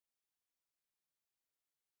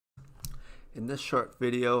In this short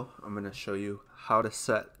video, I'm going to show you how to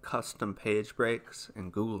set custom page breaks in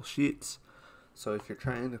Google Sheets. So if you're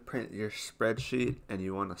trying to print your spreadsheet and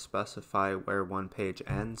you want to specify where one page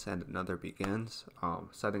ends and another begins,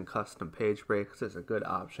 setting custom page breaks is a good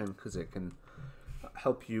option because it can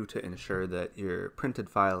help you to ensure that your printed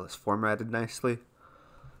file is formatted nicely.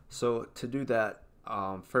 So to do that,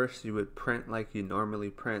 first you would print like you normally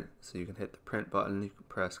print. So you can hit the print button, you can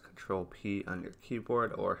press Control P on your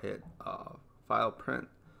keyboard or hit file print.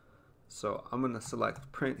 So I'm going to select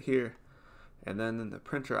print here, and then in the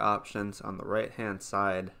printer options on the right hand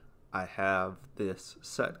side I have this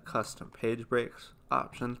set custom page breaks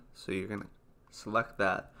option. So you're going to select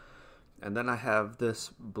that, and then I have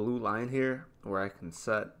this blue line here where I can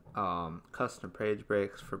set custom page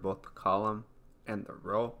breaks for both the column and the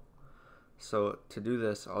row. So to do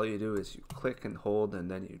this, all you do is you click and hold and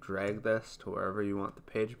then you drag this to wherever you want the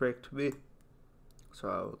page break to be. So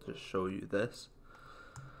I will just show you this.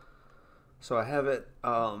 So I have it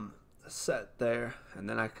set there, and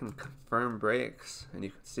then I can confirm breaks, and you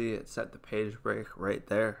can see it set the page break right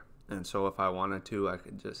there. And so if I wanted to, I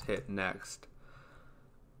could just hit next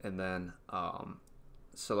and then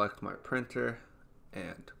select my printer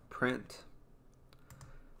and print.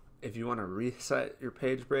 If you want to reset your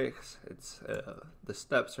page breaks, the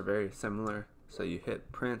steps are very similar. So you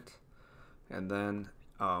hit print, and then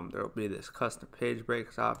there will be this custom page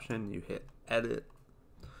breaks option. You hit edit,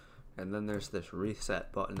 and then there's this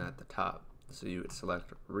reset button at the top. So you would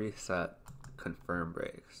select reset, confirm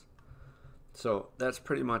breaks. So that's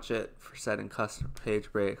pretty much it for setting custom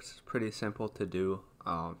page breaks. It's pretty simple to do.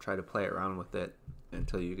 Try to play around with it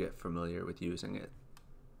until you get familiar with using it.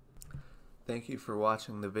 Thank you for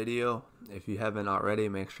watching the video. If you haven't already,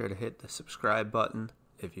 make sure to hit the subscribe button.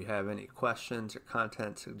 If you have any questions or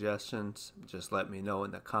content suggestions, just let me know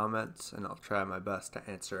in the comments and I'll try my best to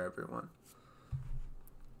answer everyone.